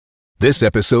This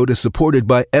episode is supported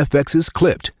by FX's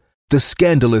Clipped, the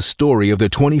scandalous story of the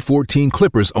 2014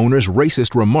 Clippers owner's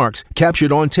racist remarks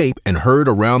captured on tape and heard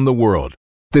around the world.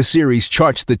 The series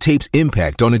charts the tape's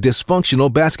impact on a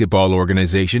dysfunctional basketball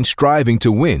organization striving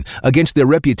to win against their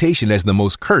reputation as the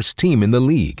most cursed team in the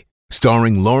league.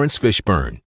 Starring Lawrence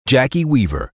Fishburne, Jackie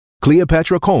Weaver,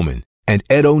 Cleopatra Coleman, and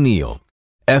Ed O'Neill.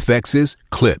 FX's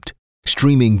Clipped,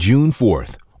 streaming June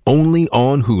 4th, only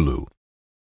on Hulu.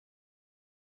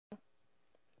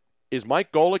 Is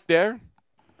Mike Golic there?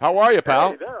 How are you, pal?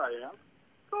 Hey, there I am.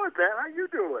 Good, man. How you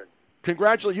doing?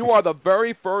 Congratulations. You are the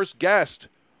very first guest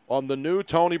on the new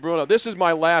Tony Bruno. This is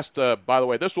my last, by the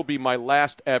way, this will be my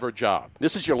last ever job.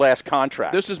 This is your last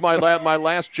contract. This is my my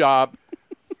last job.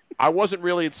 I wasn't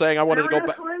really saying I wanted to go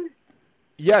back.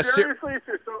 Yes. Seriously?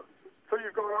 So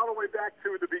you've gone all the way back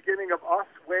to the beginning of us,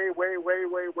 way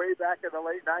back in the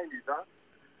late 90s, huh?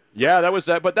 Yeah, that was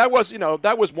that. But that was,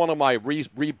 that was one of my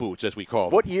reboots, as we call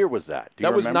it. What year was that?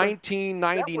 That was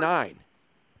 1999.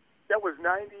 That was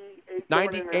 98,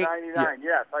 98, 99, yeah.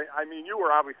 Yes. I mean, you were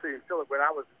obviously in Philly. When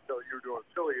I was in Philly, you were doing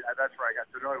Philly. That's where I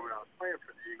got to know you when I was playing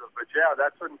for the Eagles. But, yeah,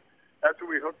 that's when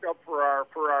we hooked up for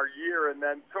our year. And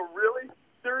then, so really,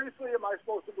 seriously, am I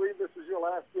supposed to believe this is your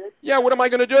last gig? Yeah, what am I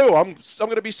going to do? I'm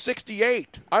going to be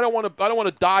 68. I don't want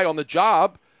to die on the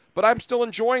job, but I'm still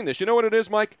enjoying this. You know what it is,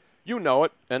 Mike? You know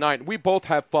it, and we both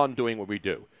have fun doing what we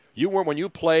do. When you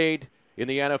played in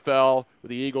the NFL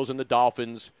with the Eagles and the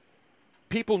Dolphins,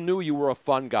 people knew you were a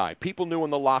fun guy. People knew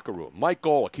in the locker room. Mike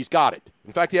Golic, he's got it.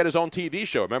 In fact, he had his own TV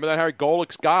show. Remember that, Harry?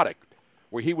 Golic's Got It,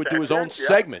 where he would do his own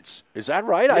segments. Is that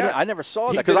right? Yeah. I never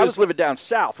saw that because I was living down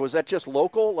south. Was that just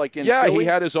local, like in Philly? He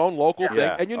had his own local thing.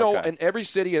 Yeah. And, in every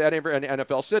city, in every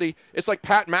NFL city, it's like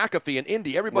Pat McAfee in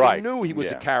Indy. Everybody knew he was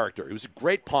a character. He was a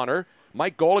great punter.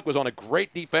 Mike Golic was on a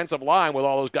great defensive line with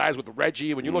all those guys with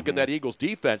Reggie. When you look at that Eagles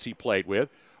defense he played with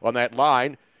on that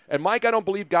line, and Mike, I don't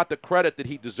believe, got the credit that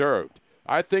he deserved.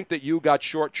 I think that you got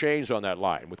shortchanged on that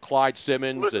line with Clyde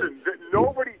Simmons. Listen,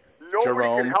 nobody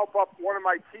Jerome. can help up one of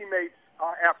my teammates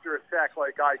after a sack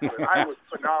like I could. I was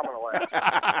phenomenal at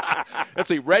it. Let's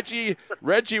see, Reggie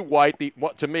White,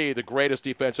 to me, the greatest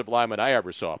defensive lineman I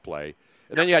ever saw play.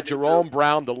 And then you had Jerome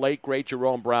Brown, the late, great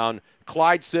Jerome Brown,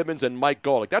 Clyde Simmons, and Mike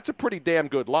Golic. That's a pretty damn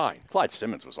good line. Clyde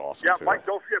Simmons was awesome, too. Yeah,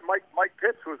 don't forget Mike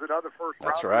Pitts was another first rounder.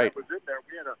 That's right. That was in there.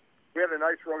 We had a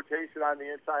nice rotation on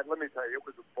the inside. Let me tell you, it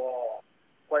was a ball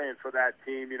playing for that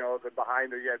team.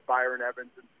 Behind there you had Byron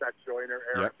Evans and Seth Joyner,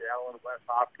 Eric Allen, Wes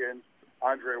Hopkins,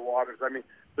 Andre Waters. I mean,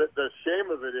 the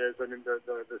shame of it is,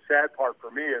 the sad part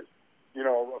for me is,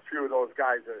 a few of those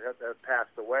guys that have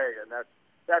passed away, and that's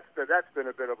been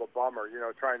a bit of a bummer,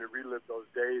 trying to relive those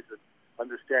days and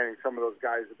understanding some of those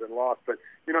guys have been lost. But,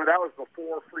 that was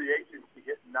before free agency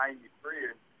hit in 93,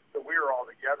 and so we were all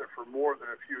together for more than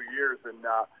a few years, and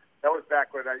that was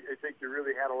back when I think you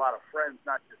really had a lot of friends,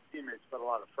 not just teammates, but a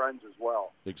lot of friends as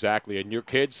well. Exactly, and your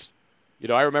kids,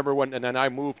 I remember and then I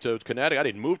moved to Connecticut. I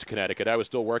didn't move to Connecticut. I was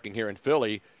still working here in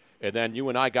Philly. And then you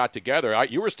and I got together.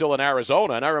 You were still in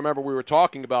Arizona, and I remember we were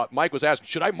talking about, Mike was asking,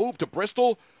 should I move to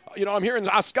Bristol? I'm here in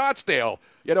Scottsdale.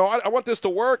 I want this to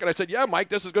work. And I said, yeah, Mike,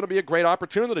 this is going to be a great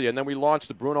opportunity. And then we launched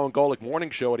the Bruno and Golic morning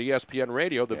show at ESPN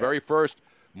Radio, the very first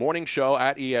morning show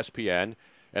at ESPN.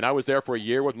 And I was there for a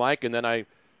year with Mike, and then I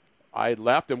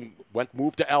left and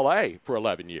moved to L.A. for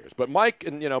 11 years. But Mike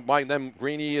and, Mike, then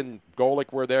Greeny and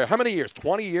Golic were there. How many years?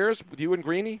 20 years with you and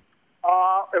Greeny?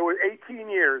 It was 18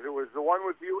 years. It was the one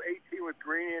with you, 18 with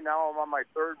Greeny, and now I'm on my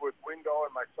third with Wingo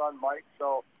and my son Mike.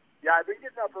 So, yeah, I've been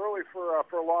getting up early for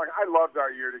a long. I loved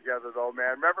our year together, though,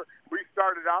 man. Remember, we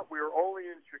started out. We were only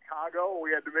in Chicago.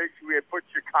 We had to make sure we had put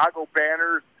Chicago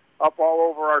banners up all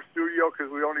over our studio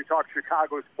because we only talk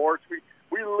Chicago sports.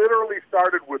 We literally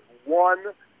started with one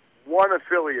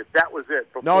affiliate. That was it.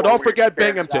 No, don't forget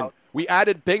Binghamton. We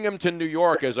added Binghamton, New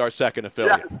York, as our second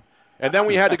affiliate. Yes. And then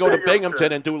we had to go to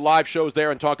Binghamton and do live shows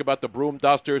there and talk about the Broom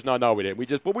Dusters. No, we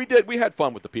didn't. But we did. We had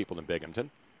fun with the people in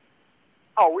Binghamton.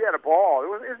 Oh, we had a ball.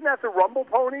 Isn't that the Rumble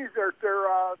Ponies? Their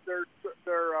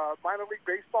minor league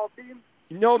baseball team.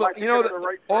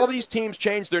 All these teams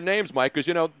changed their names, Mike,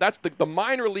 because that's the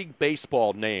minor league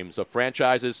baseball names of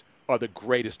franchises are the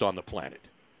greatest on the planet.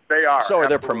 They are. So are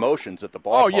their promotions at the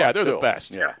ballpark. Oh yeah, they're the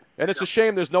best. Yeah. And it's a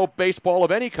shame there's no baseball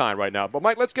of any kind right now. But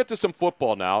Mike, let's get to some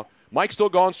football now. Mike's still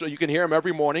going, so you can hear him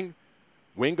every morning.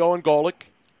 Wingo and Golic.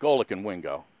 Golic and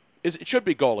Wingo. It should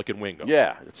be Golic and Wingo.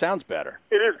 Yeah, it sounds better.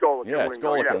 It is Golic and Wingo. Yeah, it's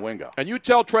Golic and Wingo. And you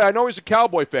tell Trey, I know he's a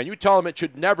Cowboy fan, you tell him it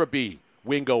should never be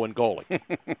Wingo and Golic.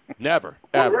 Never,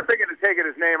 ever. We're thinking of taking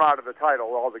his name out of the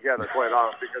title altogether, quite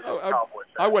honestly, because he's a Cowboy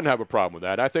fan. I wouldn't have a problem with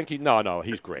that. I think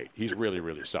he's great. He's really,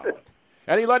 really solid.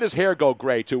 And he let his hair go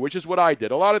gray, too, which is what I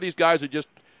did. A lot of these guys who just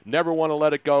never want to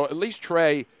let it go. At least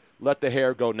Trey let the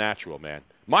hair go natural, man.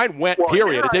 Mine went,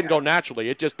 period. It didn't go naturally.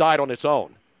 It just died on its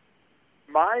own.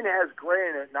 Mine has gray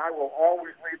in it, and I will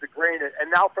always leave the gray in it. And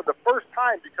now for the first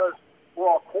time, because we're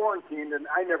all quarantined, and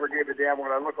I never gave a damn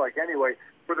what I look like anyway,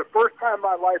 for the first time in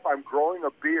my life, I'm growing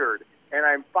a beard, and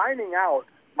I'm finding out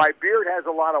my beard has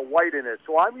a lot of white in it.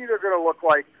 So I'm either going to look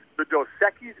like the Dos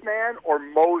Equis man or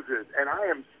Moses, and I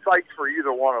am psyched for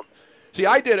either one of them. See,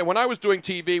 I did it when I was doing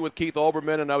TV with Keith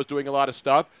Olbermann, and I was doing a lot of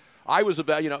stuff. I was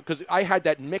about, because I had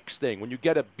that mix thing when you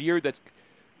get a beard that's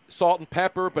salt and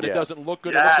pepper, but it doesn't look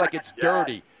good. It looks like it's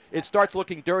dirty. It starts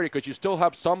looking dirty because you still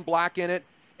have some black in it,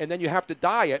 and then you have to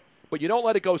dye it, but you don't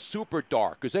let it go super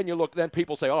dark because then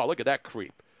people say, "Oh, look at that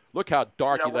creep! Look how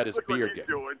dark he let his beard get."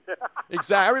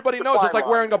 Exactly. Everybody knows it's like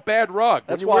wearing a bad rug.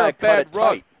 That's when you why wear I a cut bad it rug,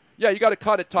 tight. yeah, you got to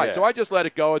cut it tight. Yeah. So I just let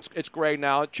it go. It's gray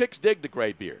now. Chicks dig the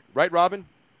gray beard, right, Robin?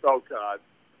 Oh God.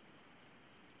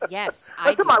 Yes,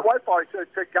 I That's do. what my wife always said.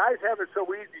 Guys have it so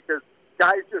easy because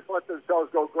guys just let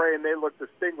themselves go gray and they look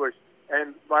distinguished.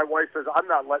 And my wife says, "I'm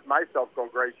not letting myself go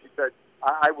gray." She said,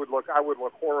 "I would look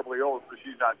horribly old, but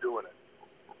she's not doing it."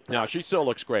 No, she still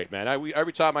looks great, man.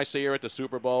 Every time I see her at the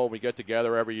Super Bowl, we get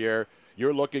together every year.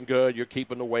 You're looking good. You're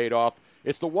keeping the weight off.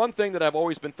 It's the one thing that I've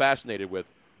always been fascinated with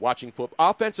watching football.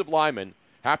 Offensive linemen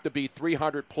have to be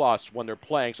 300 plus when they're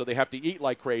playing, so they have to eat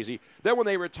like crazy. Then when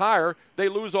they retire, they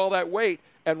lose all that weight.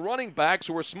 And running backs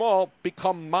who are small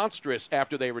become monstrous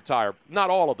after they retire.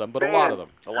 Not all of them, but a lot of them.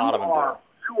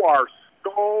 You are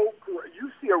so –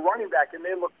 you see a running back and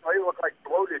they look like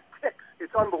bloated ticks.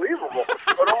 It's unbelievable.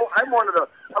 But I'm one of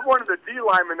the D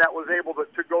linemen that was able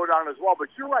to go down as well. But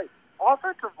you're right.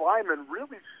 Offensive linemen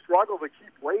really struggle to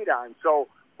keep weight on. So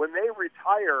when they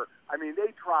retire, I mean,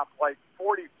 they drop like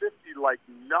 40, 50 like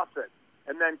nothing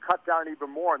and then cut down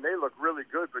even more, and they look really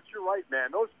good. But you're right,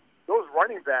 man. Those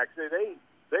running backs,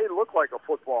 they look like a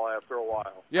football after a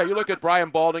while. Yeah, you look at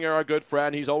Brian Baldinger, our good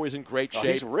friend. He's always in great shape.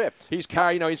 He's ripped. He's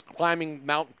climbing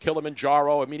Mount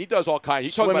Kilimanjaro. I mean, he does all kinds.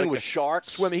 He's swimming with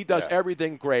sharks. He does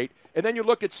everything great. And then you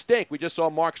look at Stink. We just saw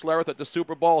Mark Schlereth at the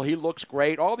Super Bowl. He looks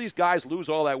great. All these guys lose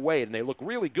all that weight, and they look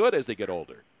really good as they get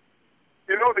older.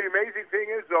 You know, the amazing thing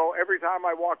is, though, every time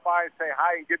I walk by and say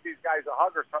hi and give these guys a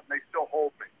hug or something, they still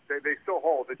hold me. They still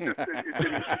hold. It's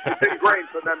ingrained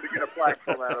for them to get a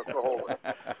platform out of the hold it.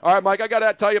 All right, Mike, I got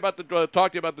to talk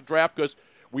to you about the draft because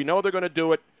we know they're going to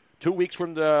do it 2 weeks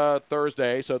from the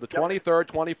Thursday, so the 23rd,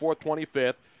 24th,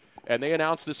 25th, and they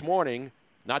announced this morning,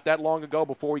 not that long ago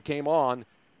before we came on,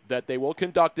 that they will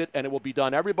conduct it and it will be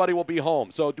done. Everybody will be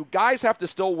home. So do guys have to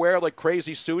still wear like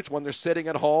crazy suits when they're sitting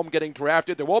at home getting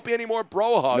drafted? There won't be any more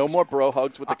bro hugs. No more bro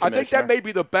hugs with the commissioner. I think that may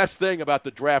be the best thing about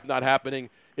the draft not happening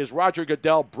is Roger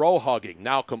Goodell bro hugging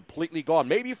now completely gone,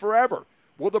 maybe forever.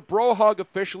 Will the bro hug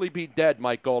officially be dead,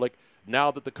 Mike Golic, now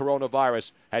that the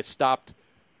coronavirus has stopped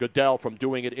Goodell from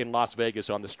doing it in Las Vegas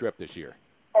on the Strip this year?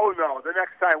 Oh, no. The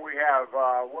next time we have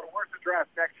where's the draft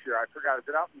next year? I forgot. Is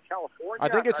it out in California? I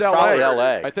think it's L.A.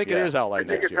 L.A. I think it is L.A.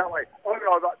 next year. LA. Oh,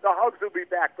 no. The hugs will be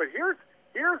back. But here's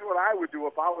what I would do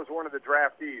if I was one of the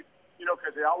draftees,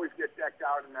 because they always get decked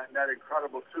out in that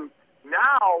incredible suit.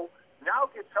 Now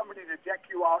get somebody to deck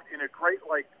you out in a great,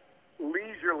 like,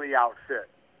 leisurely outfit.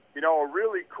 A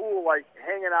really cool, like,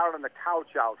 hanging out on the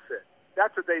couch outfit.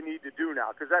 That's what they need to do now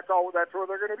because that's where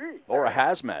they're going to be. Or a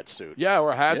hazmat suit. Yeah,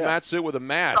 or a hazmat suit with a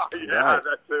mask. Oh, yeah,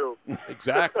 that too.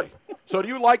 Exactly. So do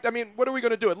you what are we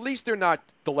going to do? At least they're not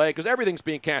delayed because everything's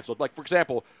being canceled. Like, for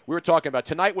example, we were talking about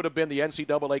tonight would have been the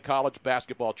NCAA College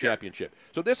Basketball Championship.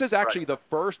 So this is actually the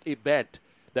first event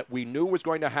that we knew was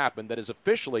going to happen that is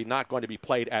officially not going to be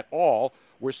played at all.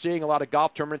 We're seeing a lot of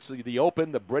golf tournaments, the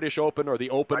Open, the British Open, or the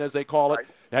Open as they call it,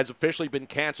 has officially been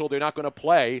canceled. They're not going to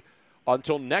play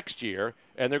until next year,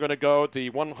 and they're going to go,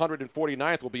 the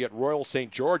 149th will be at Royal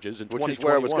St. George's in 2021. Which is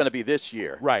where it was going to be this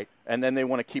year. Right. And then they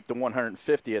want to keep the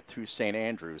 150th through St.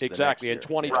 Andrews. Exactly, in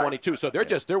 2022. Right. So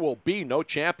there will be no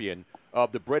champion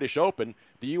of the British Open.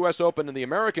 The U.S. Open and the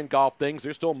American golf things,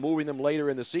 they're still moving them later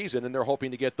in the season, and they're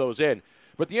hoping to get those in.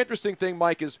 But the interesting thing,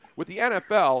 Mike, is with the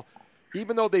NFL,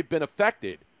 even though they've been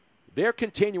affected, they're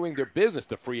continuing their business.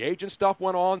 The free agent stuff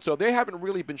went on, so they haven't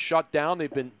really been shut down.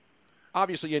 They've been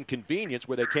obviously inconvenienced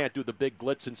where they can't do the big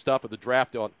glitz and stuff of the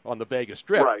draft on the Vegas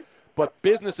Strip. Right. But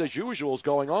business as usual is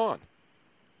going on.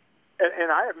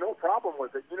 And I have no problem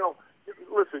with it.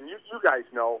 Listen, you guys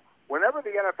know, whenever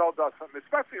the NFL does something,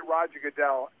 especially Roger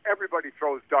Goodell, everybody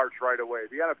throws darts right away.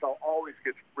 The NFL always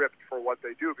gets ripped for what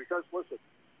they do because, listen,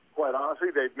 quite honestly,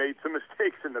 they've made some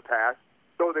mistakes in the past,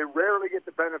 so they rarely get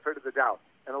the benefit of the doubt.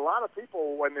 And a lot of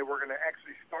people, when they were going to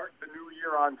actually start the new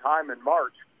year on time in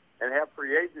March, and have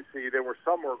free agency, there were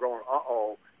some who were going,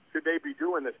 uh-oh, should they be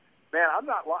doing this? Man, I'm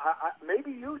not –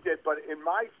 maybe you did, but in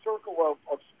my circle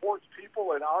of sports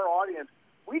people in our audience,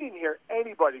 we didn't hear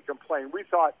anybody complain. We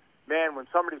thought, man, when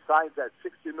somebody signs that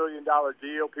 $60 million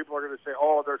deal, people are going to say,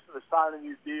 oh, they're signing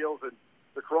these deals and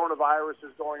the coronavirus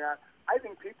is going on. I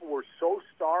think people were so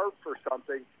starved for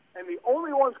something, and the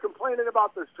only ones complaining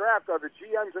about this draft are the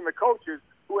GMs and the coaches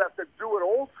who have to do it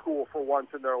old school for once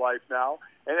in their life now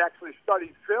and actually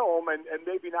study film and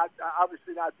maybe not,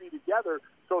 obviously not be together,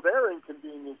 so they're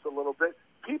inconvenienced a little bit.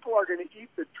 People are going to eat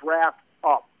the draft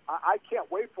up. I can't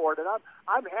wait for it, and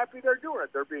I'm happy they're doing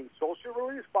it. They're being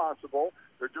socially responsible.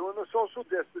 They're doing the social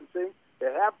distancing.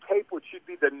 They have tape, which should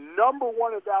be the number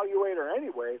one evaluator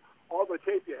anyway. All the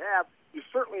tape you have, you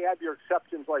certainly have your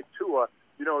exceptions like Tua,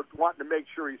 wanting to make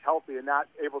sure he's healthy and not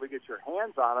able to get your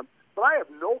hands on him. But I have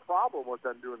no problem with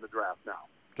them doing the draft now.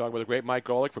 Talking with the great Mike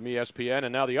Golic from ESPN.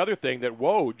 And now the other thing that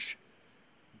Woj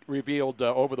revealed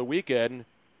over the weekend,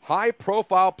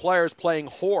 high-profile players playing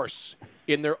horse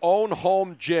in their own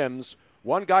home gyms.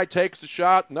 One guy takes a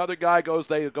shot, another guy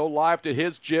they go live to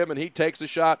his gym, and he takes a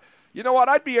shot. You know what?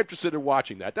 I'd be interested in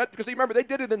watching that. Because remember, they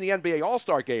did it in the NBA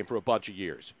All-Star Game for a bunch of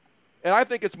years. And I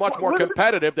think it's much more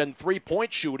competitive than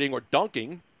three-point shooting or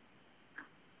dunking.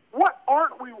 What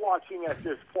aren't we watching at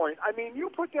this point? I mean, you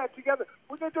put that together.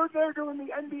 They're doing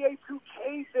the NBA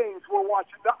 2K things. We're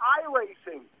watching. The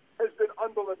iRacing has been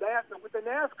unbelievable. With the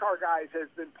NASCAR guys has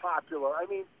been popular. I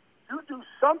mean, you do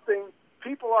something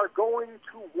people are going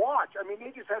to watch. I mean,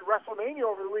 they just had WrestleMania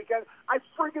over the weekend. I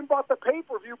friggin' bought the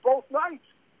pay-per-view both nights.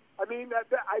 I mean,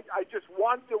 I just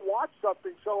wanted to watch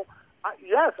something. So,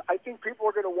 yes, I think people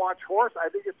are going to watch horse. I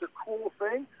think it's a cool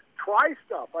thing. Try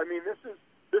stuff. I mean, this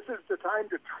is the time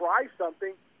to try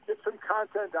something, get some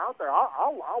content out there.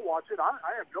 I'll watch it.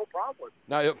 I have no problem with it.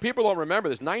 Now, people don't remember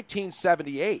this.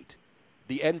 1978,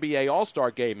 the NBA All-Star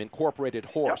Game incorporated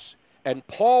horse. Yep. And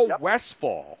Paul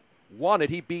Westphal won it.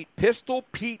 He beat Pistol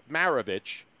Pete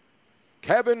Maravich,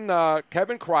 Kevin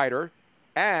Kreider,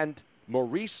 and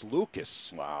Maurice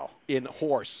Lucas. Wow. In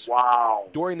horse. Wow.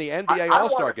 During the NBA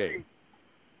All-Star Game.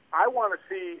 I want to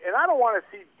see, and I don't want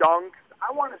to see dunks.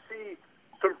 I want to see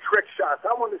some trick shots.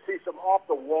 I want to see some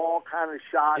off-the-wall kind of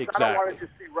shots. Exactly. I don't want to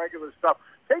just see regular stuff.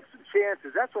 Take some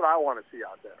chances. That's what I want to see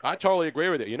out there. I totally agree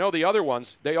with you. You know, the other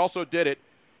ones, they also did it.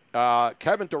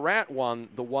 Kevin Durant won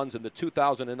the ones in the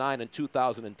 2009 and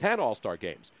 2010 All-Star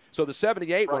Games. So the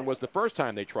 78 one was the first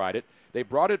time they tried it. They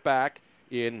brought it back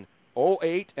in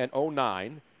 08 and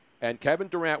 09, and Kevin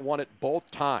Durant won it both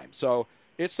times. So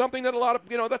it's something that a lot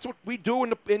of, that's what we do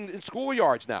in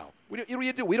schoolyards now. What do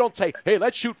you do? We don't say, hey,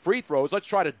 let's shoot free throws. Let's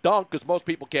try to dunk, because most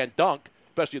people can't dunk,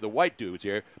 especially the white dudes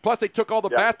here. Plus, they took all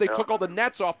took all the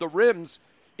nets off the rims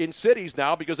in cities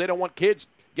now because they don't want kids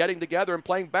getting together and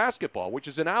playing basketball, which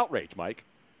is an outrage, Mike.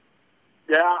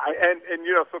 Yeah, and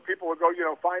so people will go,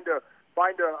 find a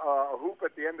hoop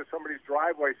at the end of somebody's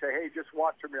driveway, say, hey, just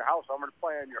watch from your house. I'm going to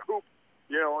play on your hoop,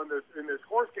 in this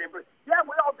horse game. But, yeah,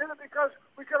 we all did it because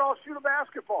we could all shoot a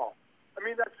basketball. I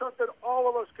mean, that's something all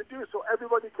of us could do, so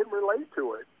everybody can relate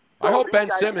to it. So I hope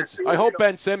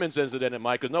Ben Simmons is in it,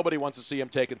 Mike, because nobody wants to see him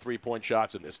taking three-point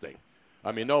shots in this thing.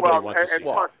 I mean, nobody wants to see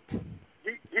it.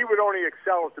 He would only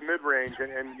excel at the mid-range,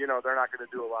 and they're not going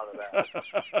to do a lot of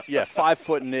that. Yeah, 5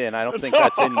 foot and in. I don't think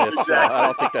that's in this. I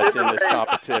don't think that's in this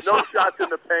competition. No shots in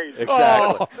the paint.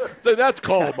 Exactly. Oh, so that's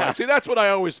cold, Mike. See, that's what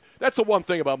that's the one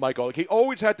thing about Mike Golic. He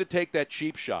always had to take that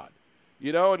cheap shot,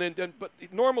 but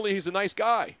normally he's a nice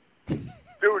guy.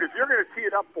 Dude, if you're going to tee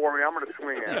it up for me, I'm going to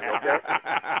swing at it, okay?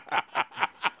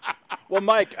 Well,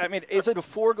 Mike, I mean, is it a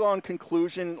foregone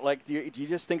conclusion? Like, do you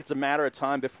just think it's a matter of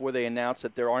time before they announce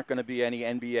that there aren't going to be any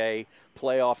NBA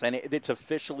playoffs and it's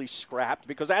officially scrapped?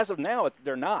 Because as of now,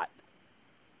 they're not.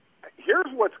 Here's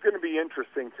what's going to be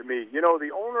interesting to me.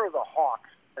 The owner of the Hawks,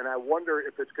 and I wonder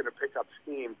if it's going to pick up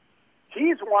steam,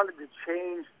 he's wanted to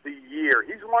change the year.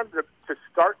 He's wanted to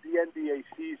start the NBA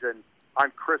season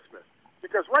on Christmas.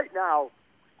 Because right now,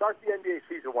 start the NBA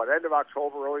season, end of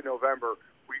October, early November,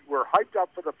 we're hyped up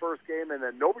for the first game, and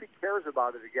then nobody cares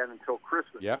about it again until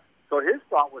Christmas. Yep. So his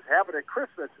thought was have it at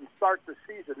Christmas and start the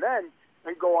season then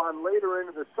and go on later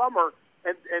into the summer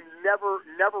and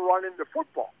never run into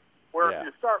football. Where if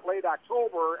you start late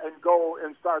October and go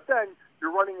and start then,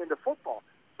 you're running into football.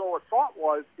 So a thought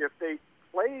was if they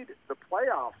played the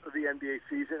playoffs of the NBA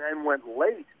season and went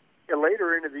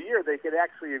later into the year, they could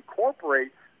actually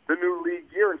incorporate the new league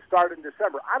year and start in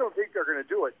December. I don't think they're going to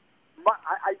do it.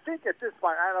 I think at this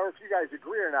point, I don't know if you guys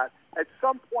agree or not, at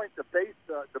some point the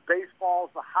baseballs,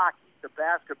 the hockey, the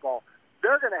basketball,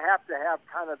 they're going to have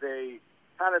kind of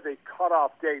a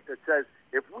cutoff date that says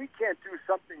if we can't do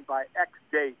something by X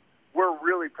date, we're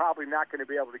really probably not going to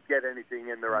be able to get anything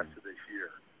in the rest of this year.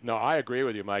 No, I agree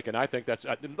with you, Mike, and I think that's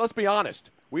let's be honest.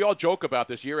 We all joke about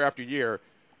this year after year,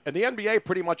 and the NBA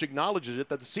pretty much acknowledges it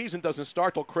that the season doesn't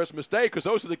start till Christmas Day because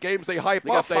those are the games they hype they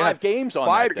up. Got five games on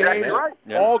five that games, right.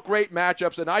 all great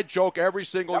matchups, and I joke every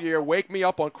single year, wake me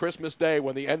up on Christmas Day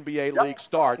when the NBA league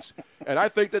starts, and I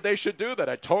think that they should do that.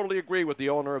 I totally agree with the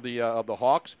owner of the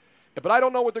Hawks. But I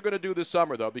don't know what they're going to do this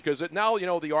summer, though, because now,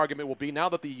 the argument will be now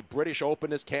that the British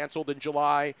Open is canceled in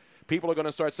July, people are going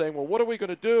to start saying, well, what are we going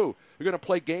to do? We're going to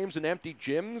play games in empty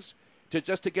gyms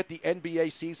just to get the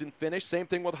NBA season finished? Same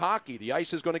thing with hockey. The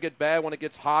ice is going to get bad when it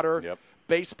gets hotter. Yep.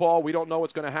 Baseball, we don't know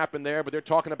what's going to happen there, but they're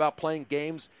talking about playing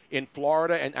games in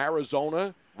Florida and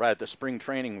Arizona. Right, at the spring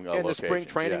training locations. The spring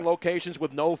training locations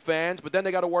with no fans. But then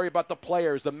they got to worry about the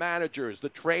players, the managers, the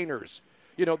trainers.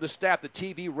 The staff, the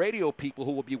TV, radio people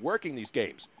who will be working these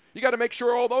games. You got to make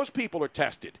sure all those people are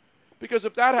tested. Because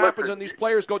if that happens and these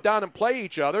players go down and play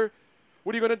each other,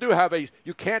 what are you going to do?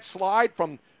 You can't slide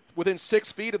from within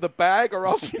 6 feet of the bag or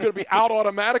else you're going to be out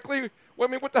automatically? Well,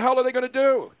 I mean, what the hell are they going to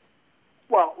do?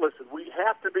 Well, listen, we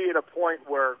have to be at a point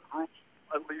where groups,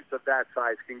 at least of that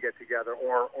size, can get together,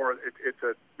 or we're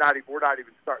not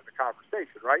even starting the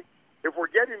conversation, right? If we're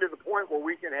getting to the point where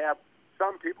we can have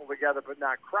some people together but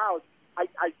not crowds,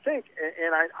 I think,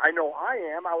 and I know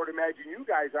I am, I would imagine you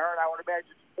guys are, and I would imagine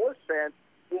sports fans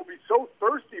will be so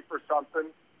thirsty for something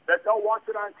that they'll watch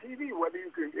it on TV,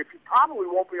 if you probably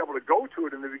won't be able to go to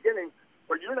it in the beginning,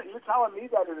 but you're telling me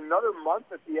that in another month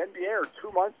at the NBA or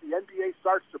 2 months the NBA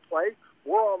starts to play,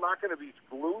 we're all not going to be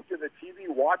glued to the TV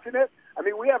watching it? I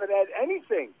mean, we haven't had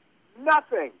anything,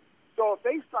 nothing. So if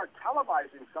they start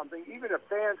televising something, even if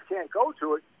fans can't go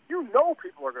to it,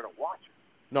 people are going to watch it.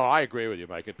 No, I agree with you,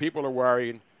 Mike. And people are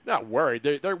worried. Not worried.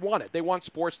 They want it. They want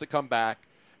sports to come back.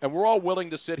 And we're all willing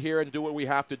to sit here and do what we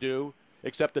have to do,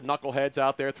 except the knuckleheads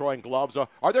out there throwing gloves.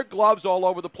 Are there gloves all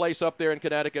over the place up there in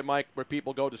Connecticut, Mike, where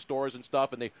people go to stores and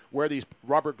stuff and they wear these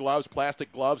rubber gloves,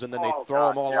 plastic gloves, and then they throw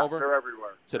them all over? They're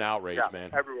everywhere. It's an outrage, man.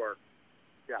 Everywhere.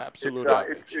 Yeah, absolute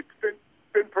outrage. It's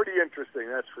been pretty interesting,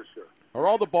 that's for sure. Are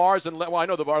all the bars and I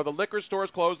know the liquor stores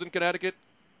closed in Connecticut?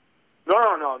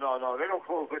 No. They don't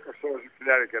close liquor stores in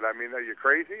Connecticut. I mean, are you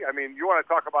crazy? I mean, you want to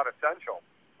talk about essential.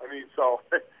 I mean, so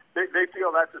they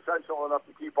feel that's essential enough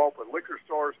to keep open. Liquor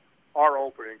stores are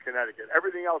open in Connecticut.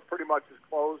 Everything else pretty much is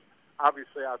closed.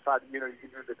 Obviously, outside, you can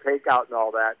do the takeout and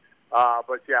all that.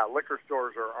 But, yeah, liquor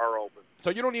stores are open. So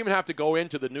you don't even have to go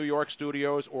into the New York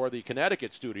studios or the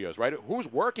Connecticut studios, right?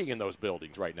 Who's working in those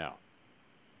buildings right now?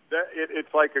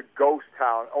 It's like a ghost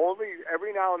town. Only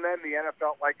every now and then the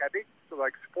NFL, I think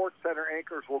Sports Center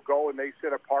anchors will go and they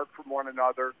sit apart from one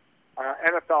another.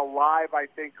 NFL Live, I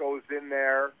think, goes in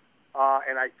there.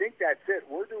 And I think that's it.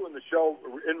 We're doing the show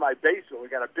in my basement. We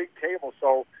got a big table,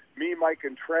 so me, Mike,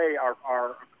 and Trey are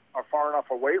far enough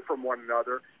away from one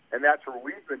another, and that's where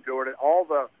we've been doing it.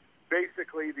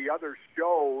 Basically the other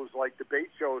shows, like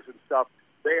debate shows and stuff,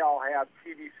 they all have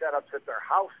TV setups at their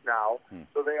house now,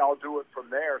 so they all do it from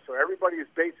there. So everybody is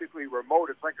basically remote.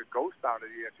 It's like a ghost town.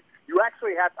 You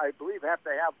actually have to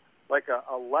have like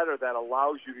a letter that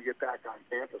allows you to get back on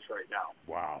campus right now.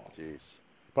 Wow. Jeez.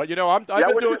 But, I've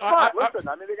been doing –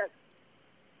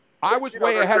 I was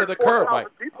way ahead of the curve.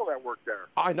 People that work there.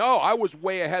 I know. I was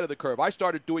way ahead of the curve. I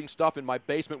started doing stuff in my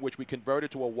basement, which we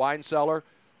converted to a wine cellar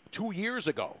 2 years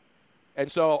ago.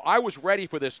 And so I was ready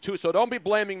for this, too. So don't be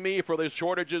blaming me for the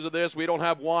shortages of this. We don't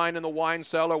have wine in the wine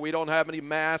cellar. We don't have any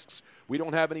masks. We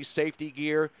don't have any safety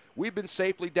gear. We've been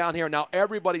safely down here. Now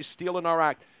everybody's stealing our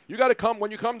act. You got to come –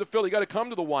 when you come to Philly, you got to come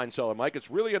to the wine cellar, Mike.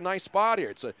 It's really a nice spot here.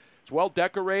 It's well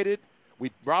decorated.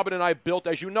 Robin and I built,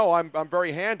 as you know, I'm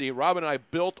very handy. Robin and I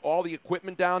built all the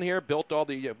equipment down here, built all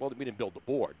the, we didn't build the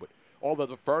board, but all of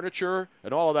the furniture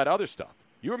and all of that other stuff.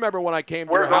 You remember when I came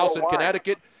to your house in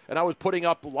Connecticut and I was putting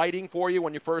up lighting for you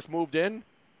when you first moved in?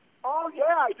 Oh, yeah,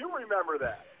 I do remember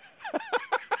that.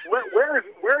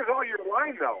 Where's all your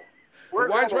wine, though? The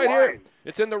wine's right here.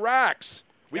 It's in the racks.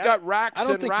 We got racks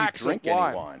and racks of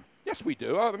wine. Yes, we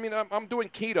do. I mean, I'm doing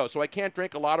keto, so I can't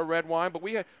drink a lot of red wine. But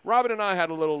Robin and I had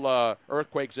a little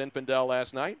Earthquake Zinfandel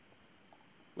last night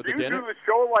with the dinner. Do the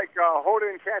show like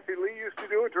Hoda and Kathy Lee used to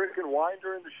do, drinking wine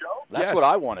during the show? That's what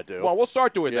I want to do. Well, we'll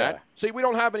start doing that. See, we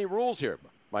don't have any rules here,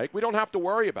 Mike. We don't have to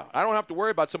worry about it. I don't have to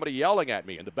worry about somebody yelling at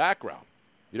me in the background.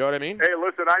 You know what I mean? Hey,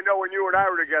 listen, I know when you and I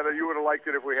were together, you would have liked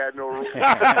it if we had no rules.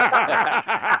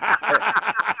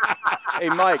 Hey,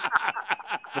 Mike,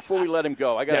 before we let him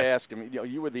go, I got to ask him,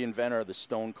 you were the inventor of the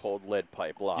Stone Cold Lead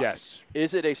Pipe Lock. Yes.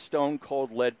 Is it a Stone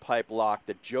Cold Lead Pipe Lock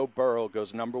that Joe Burrow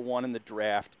goes #1 in the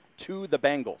draft to the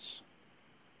Bengals?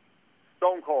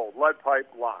 Stone Cold Lead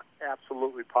Pipe Lock.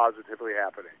 Absolutely, positively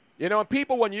happening. You know, and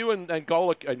people, when you and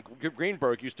Golic and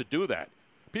Greenberg used to do that,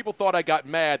 people thought I got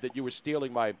mad that you were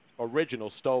stealing my original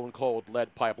Stone Cold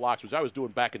Lead Pipe Locks, which I was doing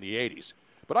back in the 80s.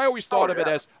 But I always thought of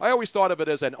it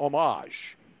as an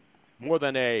homage, more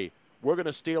than we're going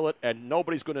to steal it and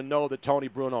nobody's going to know that Tony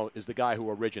Bruno is the guy who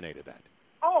originated that.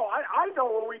 Oh, I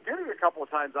know when we did it a couple of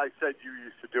times, I said you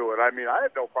used to do it. I mean, I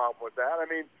had no problem with that. I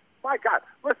mean, my God,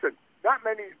 listen, not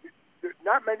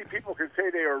many people can say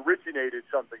they originated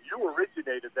something. You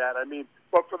originated that. I mean,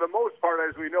 but for the most part,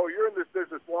 as we know, you're in this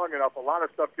business long enough, a lot of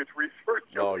stuff gets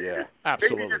researched. Oh, yeah,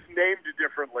 absolutely. Maybe just named it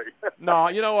differently. No,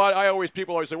 you know what?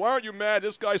 People always say, why aren't you mad?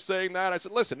 This guy's saying that. I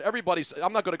said, listen,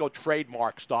 I'm not going to go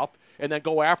trademark stuff and then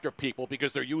go after people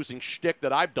because they're using shtick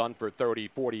that I've done for 30,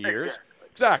 40 years.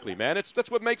 Exactly, man.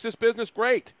 That's what makes this business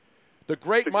great. The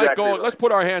great Mike Golic. Right. Let's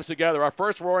put our hands together. Our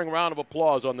first roaring round of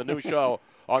applause on the new show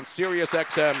on Sirius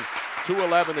XM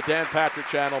 211, the Dan Patrick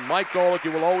channel. Mike Golic,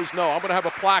 you will always know. I'm going to have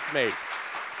a plaque made.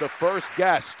 The first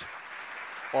guest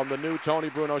on the new Tony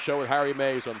Bruno Show with Harry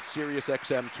Mays on Sirius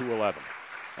XM 211.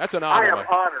 That's an honor. I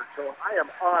am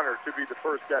honored to be the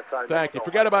first guest on. Thank you.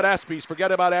 Forget about ESPYs.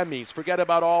 Forget about Emmys. Forget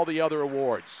about all the other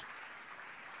awards.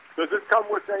 Does this come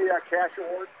with a cash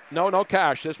award? No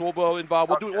cash. This will involve.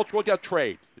 We'll get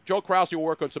trade. Joe Krause will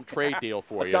work on some trade deal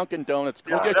for you. Dunkin' Donuts.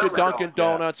 We'll get you Dunkin'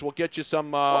 Donuts. We'll get you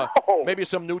some, maybe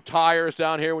some new tires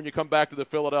down here when you come back to the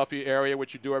Philadelphia area,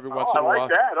 which you do every once in a while. I like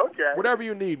that. Okay. Whatever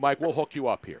you need, Mike, we'll hook you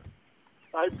up here.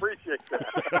 I appreciate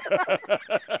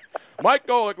that. Mike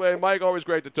Golic, man. Mike, always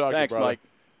great to talk to you, brother. Thanks,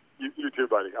 Mike. You too,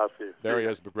 buddy. I'll see you. There he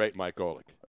is, the great Mike Golic.